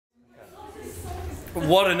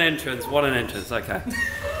What an entrance, okay.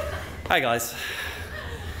 Hey guys.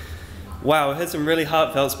 Wow, we had some really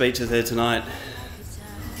heartfelt speeches here tonight.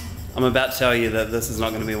 I'm about to tell you that this is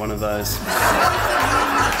not going to be one of those.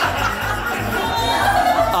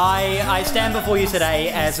 I stand before you today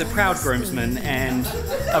as a proud groomsman and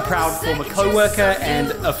a proud former co-worker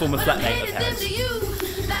and a former flatmate of Harry's.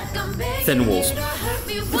 Thin walls.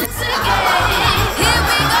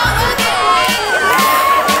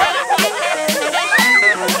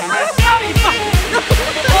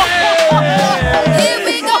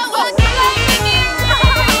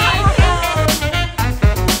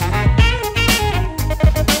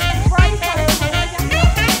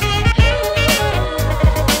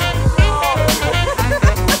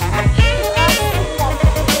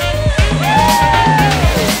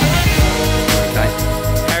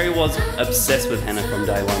 Obsessed with Hannah from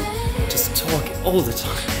day one. Just talking all the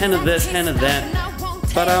time. Hannah this, Hannah that.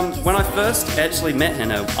 But when I first actually met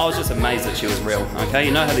Hannah, I was just amazed that she was real, okay?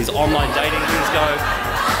 You know how these online dating things go?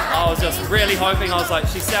 I was just really hoping, I was like,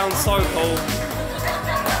 she sounds so cool.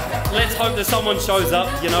 Let's hope that someone shows up,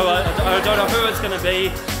 you know? I don't know who it's gonna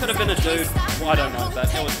be. Could have been a dude, well, I don't know,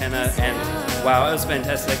 but it was Hannah, and wow, it was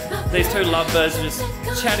fantastic. These two lovebirds just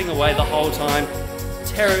chatting away the whole time.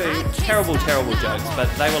 Terrible jokes, but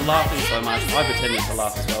they were laughing so much. I pretended to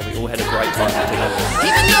laugh as well. We all had a great time together.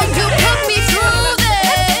 Even though you put me through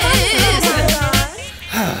this.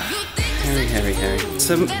 Harry.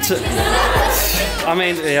 I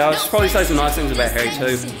mean, yeah, I should probably say some nice things about Harry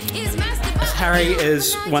too. Harry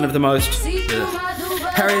is one of the most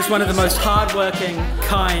hard-working,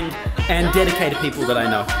 kind, and dedicated people that I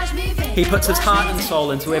know. He puts his heart and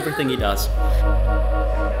soul into everything he does.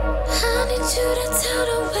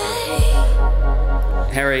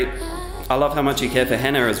 Harry, I love how much you care for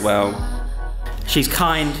Hannah as well. She's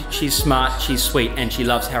kind, she's smart, she's sweet, and she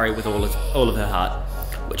loves Harry with all of her heart,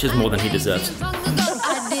 which is more than he deserves.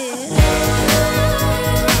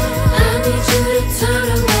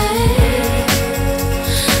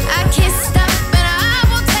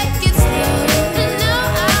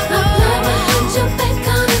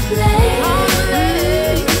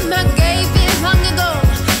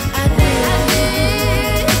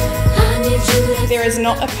 There is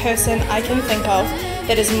not a person I can think of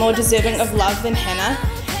that is more deserving of love than Hannah,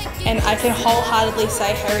 and I can wholeheartedly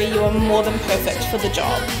say, Harry, you are more than perfect for the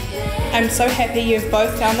job. I'm so happy you've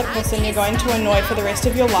both found the person you're going to annoy for the rest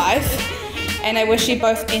of your life, and I wish you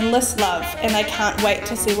both endless love, and I can't wait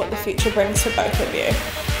to see what the future brings for both of you.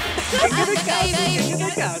 I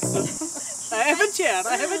have a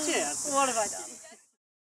chance. What have I done?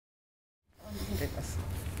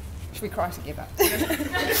 Should we cry together?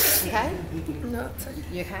 Okay? No, it's okay.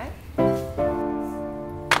 You okay?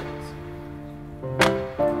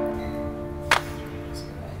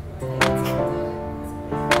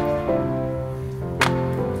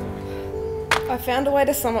 I found a way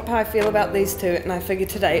to sum up how I feel about these two, and I figured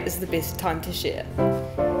today is the best time to share.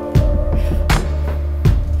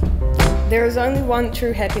 There is only one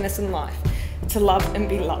true happiness in life, to love and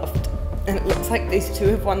be loved, and it looks like these two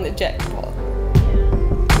have won the jackpot.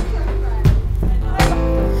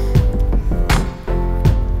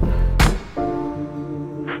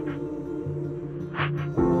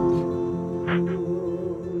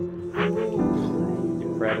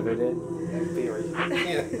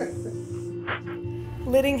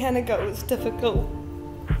 Letting Hannah go was difficult.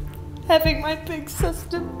 Having my big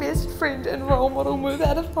sister, best friend and role model move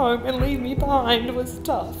out of home and leave me behind was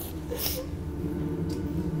tough.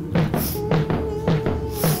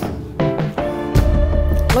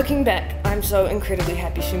 Looking back, I'm so incredibly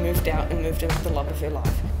happy she moved out and moved in with the love of her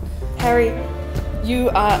life. Harry, you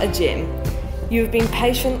are a gem. You have been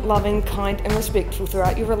patient, loving, kind and respectful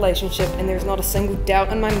throughout your relationship, and there is not a single doubt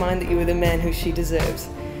in my mind that you are the man who she deserves.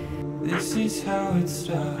 This is how it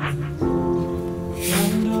starts.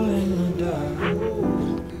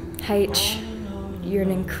 H, you're an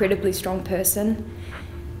incredibly strong person,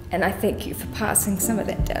 and I thank you for passing some of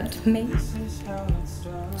that down to me.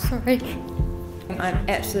 Sorry. I'm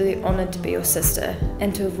absolutely honoured to be your sister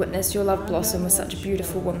and to have witnessed your love blossom with such a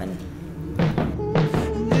beautiful woman.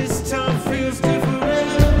 This time feels different.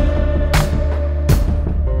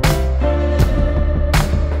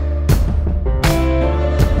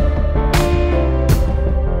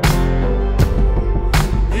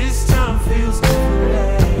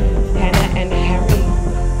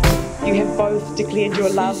 Declared your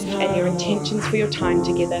love and your intentions for your time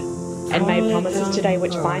together and made promises today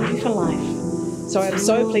which bind you for life. So I'm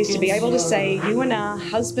so pleased to be able to say you are now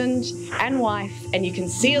husband and wife, and you can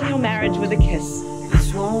seal your marriage with a kiss.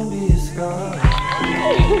 This won't be a scar.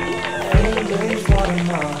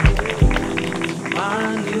 My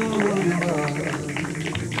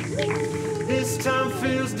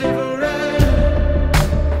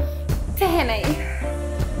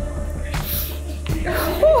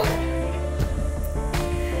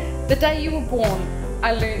The day you were born,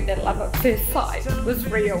 I learned that love at first sight was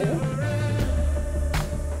real.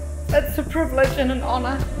 It's a privilege and an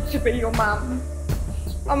honour to be your mum.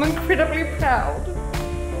 I'm incredibly proud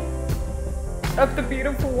of the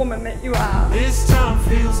beautiful woman that you are. This time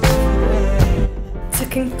feels different. To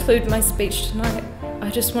conclude my speech tonight, I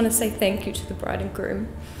just want to say thank you to the bride and groom.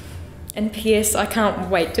 And P.S. I can't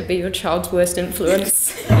wait to be your child's worst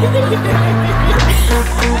influence.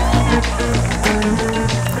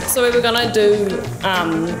 So we were going to do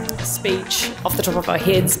speech off the top of our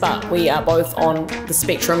heads, but we are both on the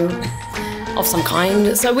spectrum of some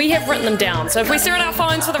kind. So we have written them down. So if we stare at our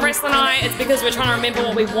phones for the rest of the night, it's because we're trying to remember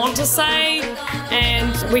what we want to say,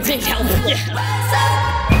 and we need help.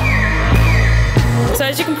 So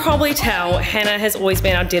as you can probably tell, Hannah has always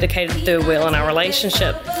been our dedicated third wheel in our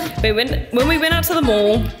relationship. When we went out to the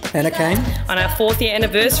mall, Hannah came. On our 4th year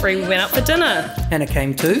anniversary, we went out for dinner. Hannah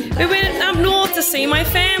came too. We went up north to see my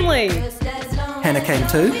family. Hannah came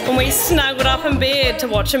too. And we snuggled up in bed to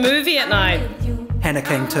watch a movie at night. Hannah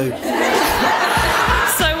came too.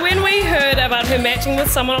 So when we heard about her matching with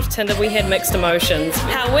someone off Tinder, we had mixed emotions.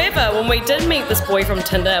 However, when we did meet this boy from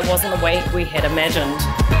Tinder, it wasn't the way we had imagined.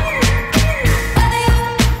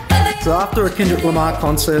 So after a Kendrick Lamar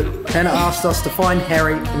concert, Hannah asked us to find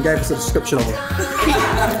Harry and gave us a description of him.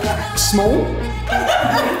 Small,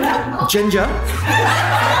 ginger,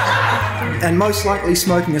 and most likely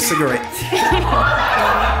smoking a cigarette.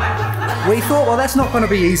 We thought, well, that's not going to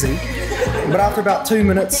be easy. But after about 2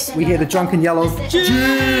 minutes, we hear the drunken yell of,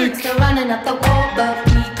 "Jake!"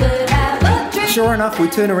 Sure enough, we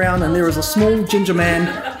turn around and there is a small ginger man,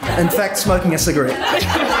 in fact, smoking a cigarette.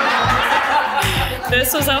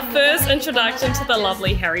 This was our first introduction to the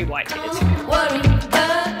lovely Harry Whitehead.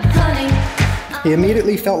 He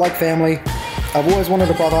immediately felt like family. I've always wanted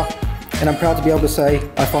a brother, and I'm proud to be able to say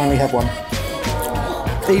I finally have one.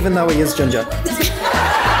 Even though he is ginger.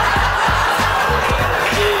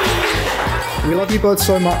 We love you both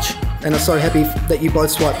so much, and are so happy that you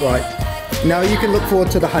both swiped right. Now you can look forward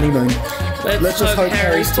to the honeymoon. Let's just hope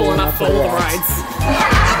Harry's tall enough for all the rides.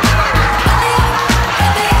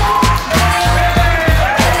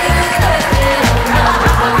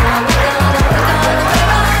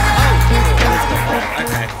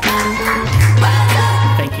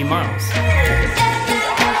 Thank you, Miles.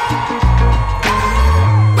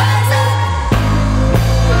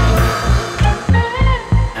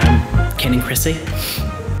 Ken and Chrissy,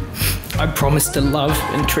 I promise to love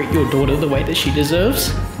and treat your daughter the way that she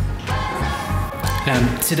deserves.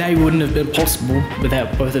 Today wouldn't have been possible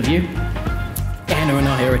without both of you. Anna and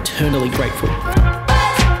I are eternally grateful.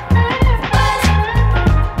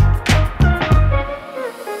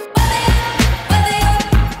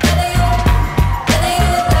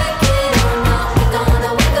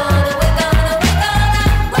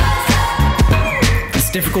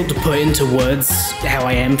 It's difficult to put into words how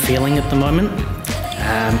I am feeling at the moment.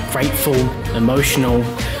 Grateful, emotional,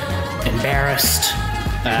 embarrassed.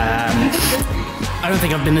 I don't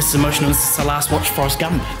think I've been this emotional since I last watched Forrest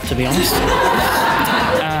Gump, to be honest.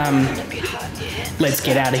 Let's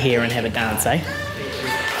get out of here and have a dance, eh?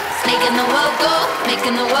 Making the world go,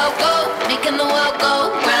 making the world go, making the world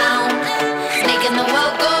go round. Making the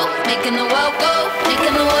world go, making the world go,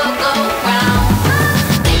 making the world go round.